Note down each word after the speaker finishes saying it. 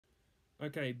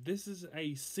Okay, this is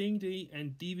a CD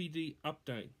and DVD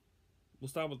update. We'll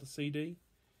start with the CD.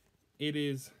 It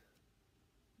is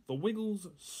The Wiggles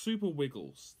Super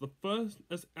Wiggles, the first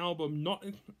album not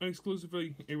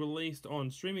exclusively released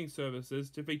on streaming services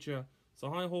to feature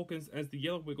Sahai Hawkins as the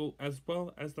Yellow Wiggle, as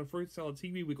well as the Fruit Salad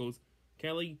TV Wiggles,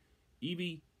 Kelly,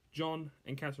 Evie, John,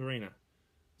 and Katarina.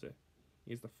 So,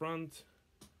 here's the front,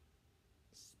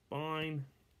 spine,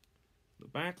 the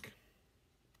back.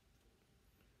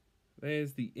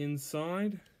 There's the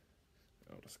inside.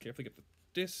 I'll just carefully get the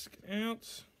disc out.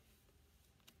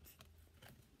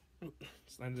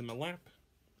 It's landed in my lap.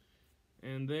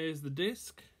 And there's the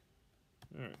disc.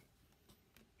 Alright.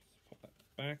 Pop that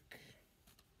back.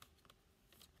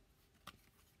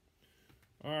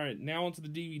 Alright, now onto the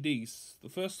DVDs. The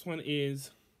first one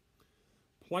is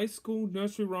Play School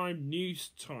Nursery Rhyme News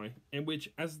Time, in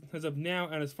which, as of now,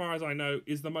 and as far as I know,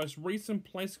 is the most recent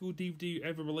Play School DVD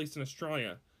ever released in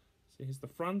Australia. So here's the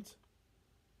front,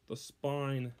 the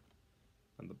spine,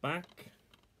 and the back.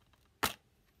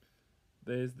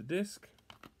 There's the disc.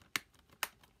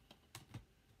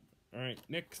 Alright,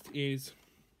 next is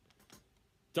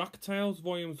DuckTales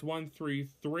Volumes 1 through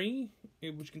 3,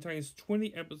 which contains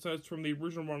 20 episodes from the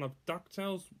original run of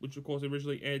DuckTales, which of course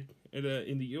originally aired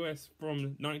in the US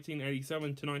from 1987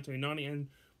 to 1990 and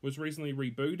was recently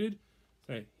rebooted.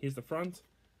 So here's the front,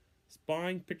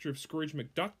 spine, picture of Scrooge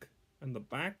McDuck, and the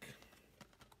back.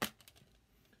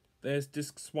 There's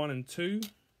discs 1 and 2.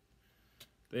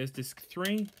 There's disc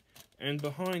 3. And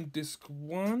behind disc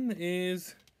 1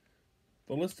 is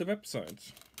the list of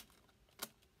episodes.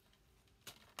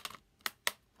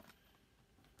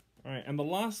 Alright, and the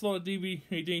last lot of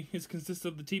DVDs consists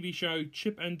of the TV show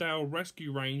Chip and Dale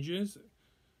Rescue Rangers.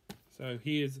 So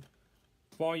here's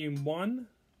Volume 1.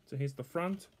 So here's the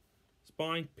front,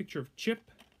 spine, picture of Chip,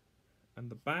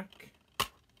 and the back.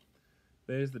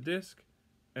 There's the disc.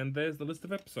 And there's the list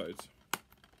of episodes.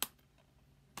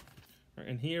 Right,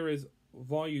 and here is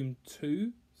Volume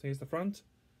 2. So here's the front.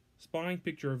 Spine,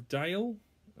 picture of Dale,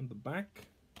 and the back.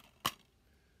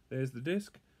 There's the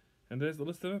disc. And there's the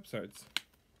list of episodes.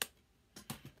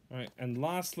 Right, and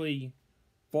lastly,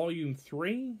 Volume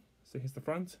 3. So here's the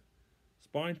front.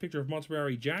 Spine, picture of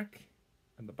Monterey Jack,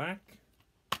 and the back.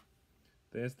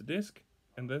 There's the disc.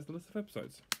 And there's the list of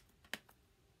episodes.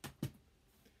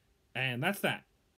 And that's that.